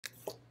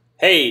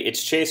Hey,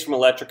 it's Chase from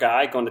Electric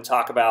Eye going to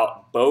talk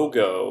about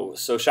BOGO.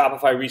 So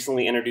Shopify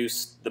recently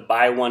introduced the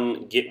buy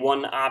one, get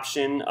one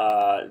option.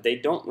 They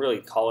don't really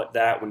call it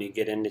that when you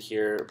get into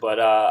here,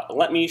 but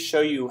let me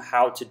show you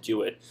how to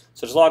do it.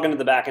 So just log into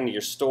the back end of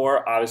your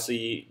store.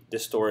 Obviously,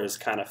 this store is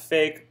kind of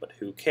fake, but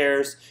who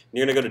cares?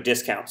 You're going to go to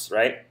discounts,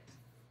 right?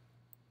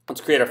 Let's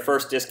create our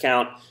first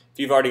discount. If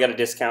you've already got a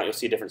discount, you'll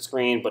see a different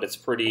screen, but it's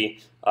pretty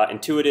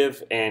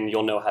intuitive and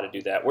you'll know how to do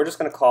that. We're just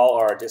going to call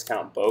our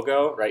discount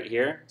BOGO right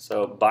here.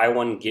 So buy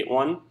one, get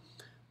one.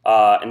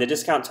 And the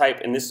discount type,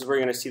 and this is where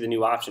you're going to see the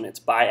new option. It's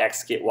buy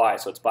X, get Y.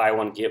 So it's buy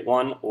one, get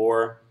one,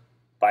 or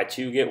buy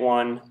two, get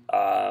one.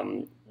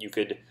 You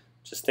could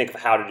just think of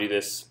how to do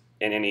this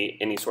in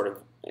any sort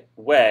of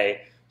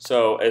way.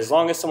 So as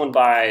long as someone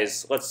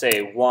buys, let's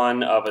say,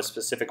 one of a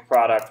specific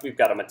product, we've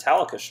got a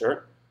Metallica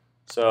shirt.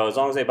 So as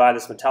long as they buy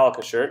this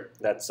Metallica shirt,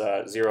 that's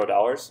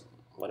 $0,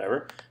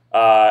 whatever,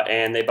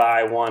 and they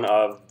buy one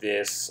of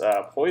this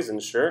Poison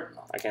shirt,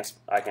 I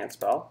can't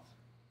spell.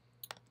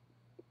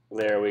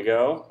 There we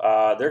go.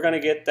 They're going to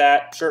get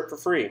that shirt for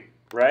free,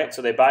 right?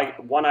 So they buy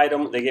one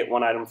item, they get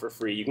one item for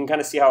free. You can kind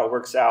of see how it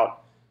works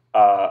out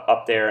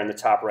up there in the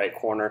top right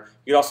corner.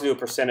 You could also do a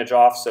percentage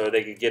off, so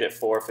they could get it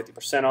for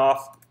 50%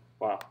 off.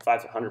 Wow,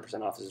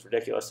 500% off is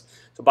ridiculous.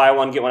 So buy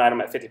one, get one item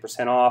at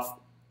 50% off.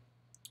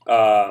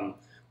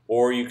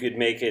 Or you could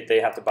make it,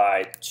 they have to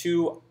buy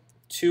two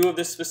of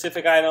the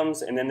specific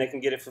items and then they can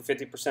get it for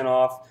 50%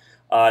 off.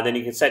 Then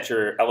you can set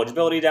your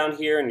eligibility down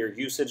here and your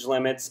usage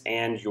limits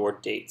and your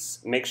dates.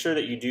 Make sure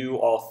that you do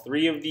all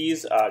three of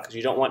these because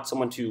you don't want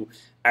someone to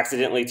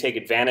accidentally take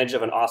advantage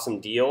of an awesome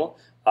deal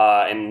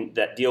and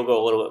that deal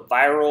go a little bit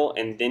viral,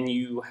 and then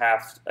you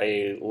have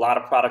a lot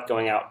of product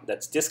going out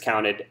that's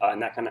discounted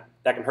and that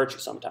can hurt you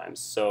sometimes.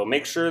 So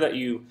make sure that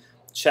you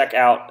check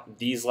out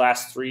these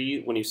last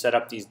three when you set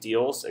up these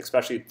deals,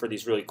 especially for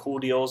these really cool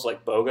deals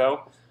like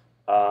BOGO,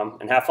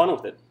 and have fun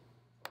with it.